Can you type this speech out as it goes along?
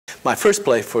my first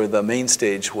play for the main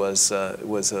stage was a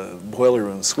Boiler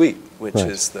Room Suite, which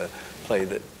is the play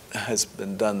that has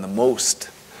been done the most.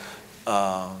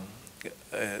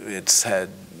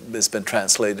 It's been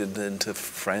translated into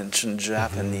French and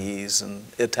Japanese and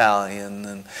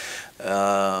Italian,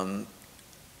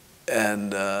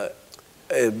 and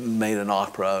it made an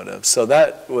opera out of. So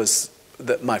that was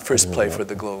my first play for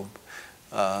the Globe.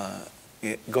 Go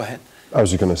ahead. I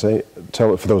was just going to say,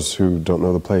 for those who don't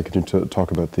know the play, could you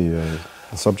talk about the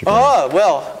subject? Oh,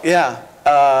 well, yeah.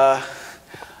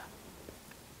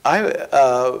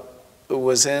 I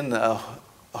was in a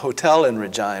hotel in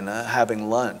Regina having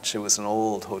lunch. It was an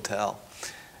old hotel.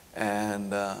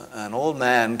 And an old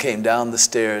man came down the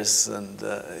stairs, and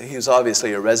he was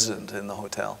obviously a resident in the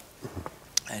hotel.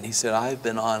 And he said, "I've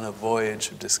been on a voyage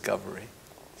of discovery."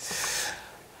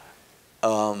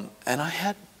 And I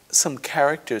had some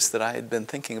characters that I had been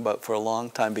thinking about for a long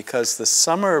time, because the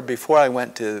summer before I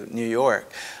went to New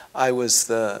York, I was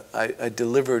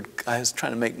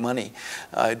trying to make money.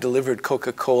 I delivered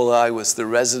Coca-Cola. I was the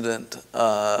resident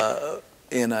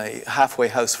in a halfway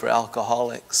house for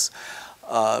alcoholics,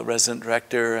 resident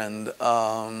director, and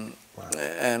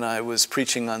I was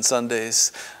preaching on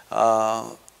Sundays.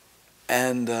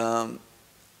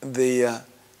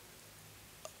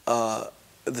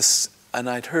 And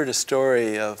I'd heard a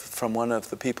story from one of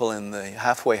the people in the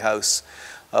halfway house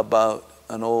about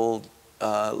an old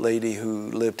lady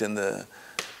who lived in the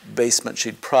basement.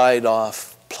 She'd pried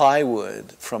off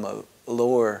plywood from a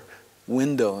lower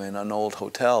window in an old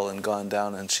hotel and gone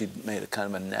down, and she'd made a kind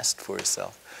of a nest for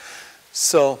herself.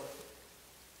 So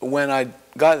when I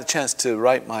got the chance to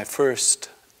write my first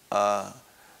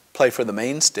play for the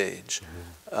main stage,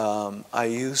 I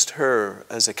used her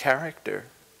as a character.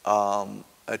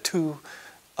 Two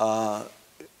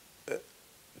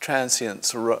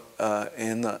transients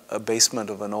in a basement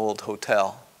of an old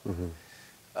hotel,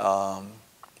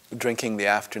 drinking the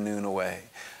afternoon away,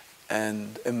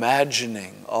 and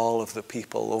imagining all of the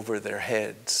people over their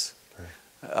heads,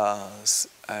 as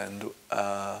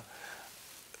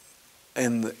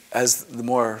the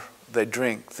more they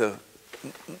drink, the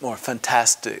more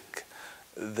fantastic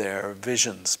their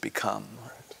visions become,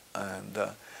 and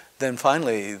then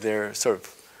finally they're sort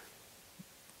of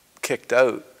kicked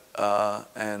out,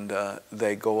 and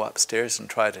they go upstairs and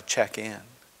try to check in,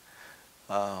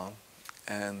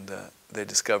 and they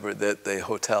discover that the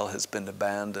hotel has been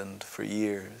abandoned for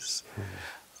years,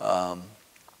 and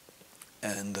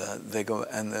they go,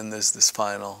 and then there's this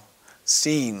final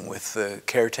scene with the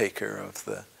caretaker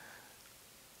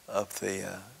of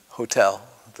the hotel,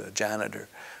 the janitor,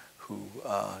 who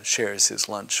shares his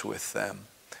lunch with them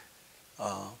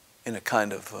in a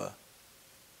kind of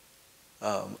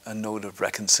a note of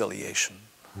reconciliation.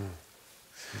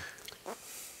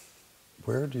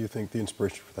 Where do you think the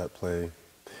inspiration for that play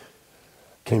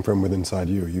came from within inside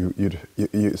you?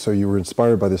 So you were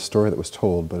inspired by this story that was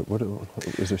told, but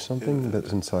is there something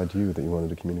that's inside you that you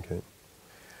wanted to communicate?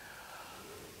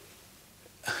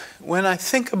 When I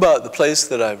think about the plays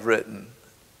that I've written,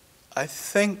 I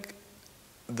think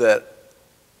that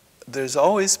there's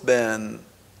always been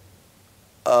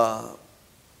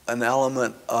an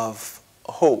element of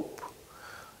hope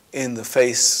in the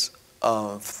face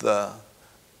of the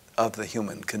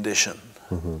human condition,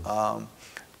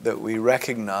 that we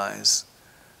recognize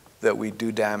that we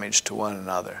do damage to one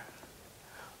another,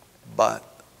 but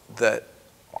that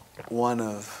one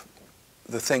of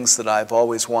the things that I've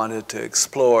always wanted to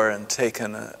explore and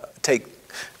taken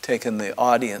the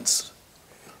audience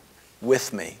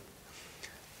with me,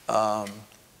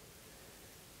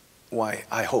 why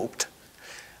I hoped,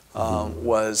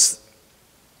 was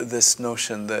this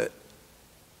notion that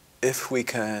if we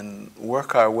can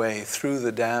work our way through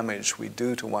the damage we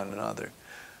do to one another,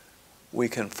 we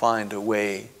can find a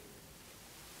way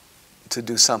to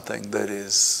do something that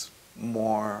is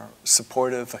more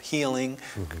supportive, healing,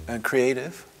 and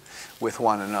creative with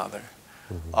one another.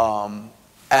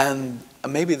 And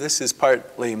maybe this is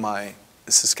partly my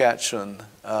Saskatchewan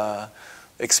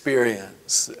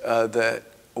experience, that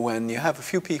when you have a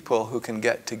few people who can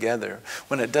get together,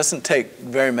 when it doesn't take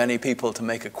very many people to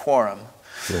make a quorum,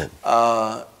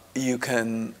 you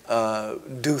can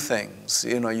do things.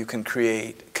 You can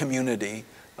create community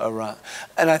around.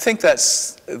 And I think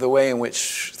that's the way in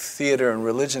which theater and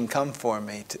religion come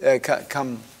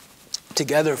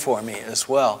together for me as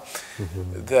well.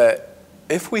 That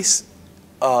if we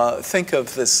think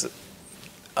of this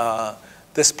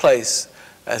place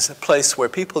as a place where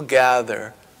people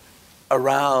gather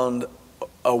around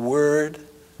a word,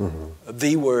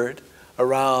 the word,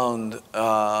 around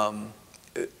a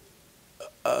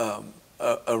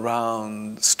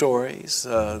around stories,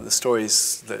 the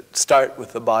stories that start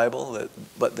with the Bible,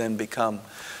 but then become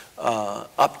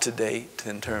up to date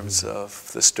in terms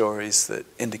of the stories that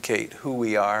indicate who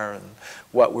we are and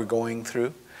what we're going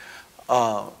through.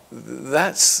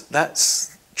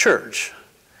 That's church.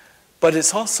 But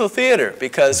it's also theater,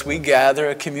 because we gather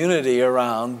a community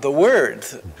around the Word.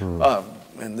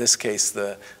 In this case,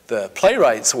 the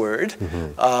playwright's word.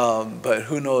 But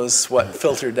who knows what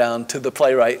filtered down to the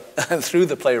playwright, through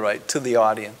the playwright to the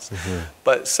audience.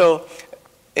 But so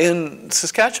in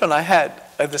Saskatchewan, I had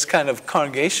this kind of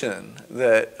congregation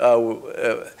that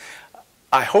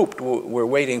I hoped were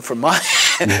waiting for my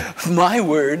my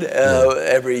word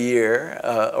every year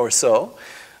or so.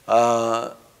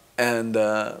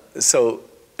 So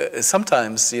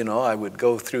sometimes, you know, I would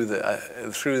go through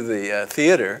the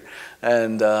theater,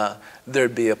 and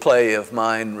there'd be a play of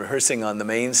mine rehearsing on the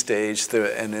main stage,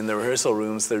 and in the rehearsal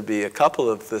rooms there'd be a couple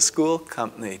of the school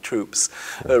company troops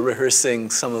rehearsing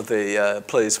some of the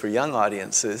plays for young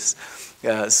audiences.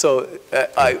 So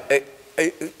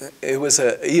it was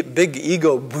a big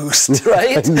ego boost,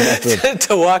 right?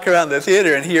 to walk around the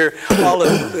theater and hear all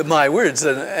of my words,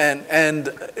 and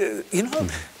you know,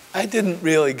 I didn't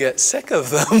really get sick of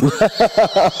them.